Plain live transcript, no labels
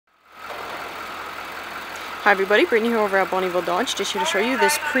Hi everybody, Brittany here over at Bonnyville Dodge, just here to show you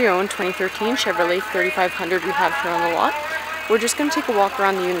this pre-owned 2013 Chevrolet 3500 we have here on the lot. We're just going to take a walk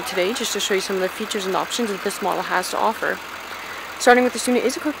around the unit today just to show you some of the features and options that this model has to offer. Starting with this unit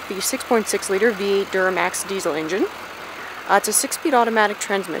is equipped with the 6.6 liter V8 Duramax diesel engine. It's a 6-speed automatic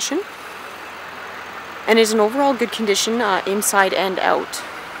transmission and is in overall good condition inside and out.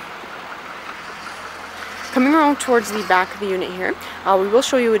 Coming around towards the back of the unit here, we will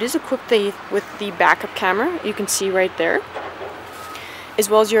show you it is equipped with the backup camera, you can see right there, as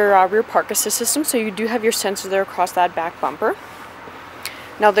well as your rear park assist system, so you do have your sensor there across that back bumper.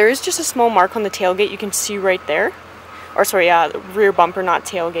 Now there is just a small mark on the tailgate you can see right there, or sorry, rear bumper, not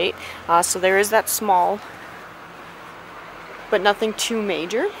tailgate, so there is that small, but nothing too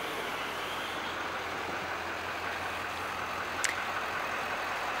major.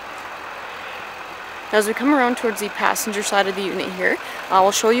 Now, as we come around towards the passenger side of the unit here,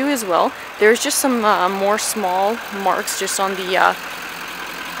 I'll show you as well. There's just some more small marks just on the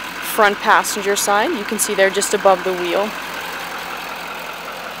front passenger side. You can see they're just above the wheel.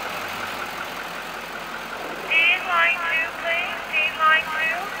 Dean line 2, please. Dean line 2.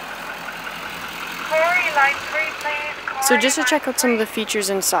 Corey, line 3, please. Corey, So just to check out some of the features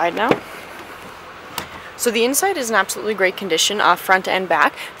inside now. So the inside is in absolutely great condition, front and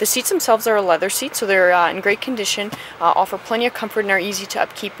back. The seats themselves are a leather seat, so they're in great condition, offer plenty of comfort and are easy to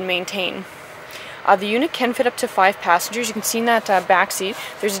upkeep and maintain. The unit can fit up to 5 passengers. You can see in that back seat,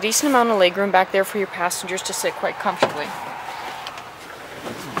 there's a decent amount of legroom back there for your passengers to sit quite comfortably.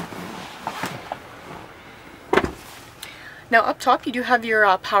 Now up top you do have your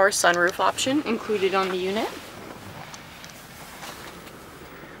power sunroof option included on the unit.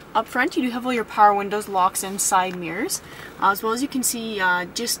 Up front you do have all your power windows, locks, and side mirrors. As well as you can see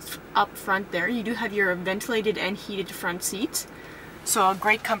just up front there, you do have your ventilated and heated front seats. So a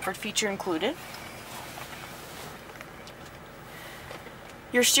great comfort feature included.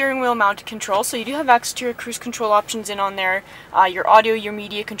 Your steering wheel mounted control, so you do have access to your cruise control options in on there. Your audio, your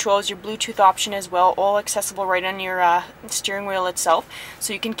media controls, your Bluetooth option as well, all accessible right on your steering wheel itself.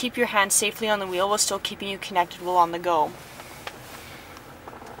 So you can keep your hands safely on the wheel while still keeping you connected while on the go.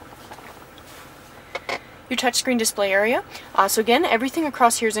 Your touchscreen display area. So again, everything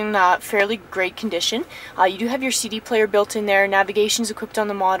across here is in fairly great condition. You do have your CD player built in there, navigation is equipped on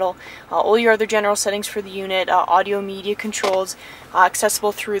the model, all your other general settings for the unit, audio, media controls,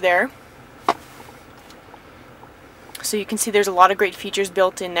 accessible through there. So you can see there's a lot of great features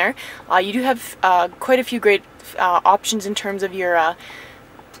built in there. You do have quite a few great options in terms of your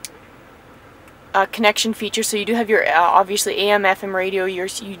connection feature. So you do have your obviously AM FM radio,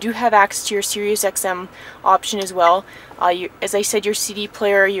 you do have access to your Sirius XM option as well, as I said, your CD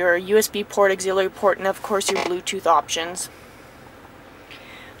player, your USB port, auxiliary port, and of course your Bluetooth options.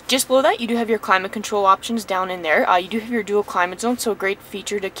 Just below that you do have your climate control options down in there. You do have your dual climate zone, so a great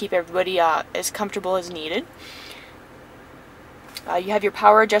feature to keep everybody as comfortable as needed. You have your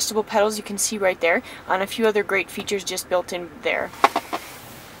power adjustable pedals, you can see right there, and a few other great features just built in there.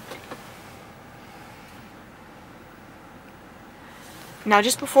 Now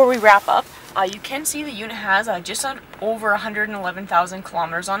just before we wrap up, you can see the unit has just over 111,000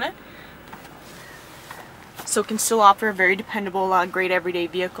 kilometers on it. So it can still offer a very dependable, great everyday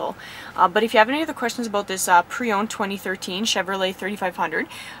vehicle. But if you have any other questions about this pre-owned 2013 Chevrolet 3500,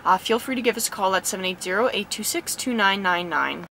 feel free to give us a call at 780-826-2999.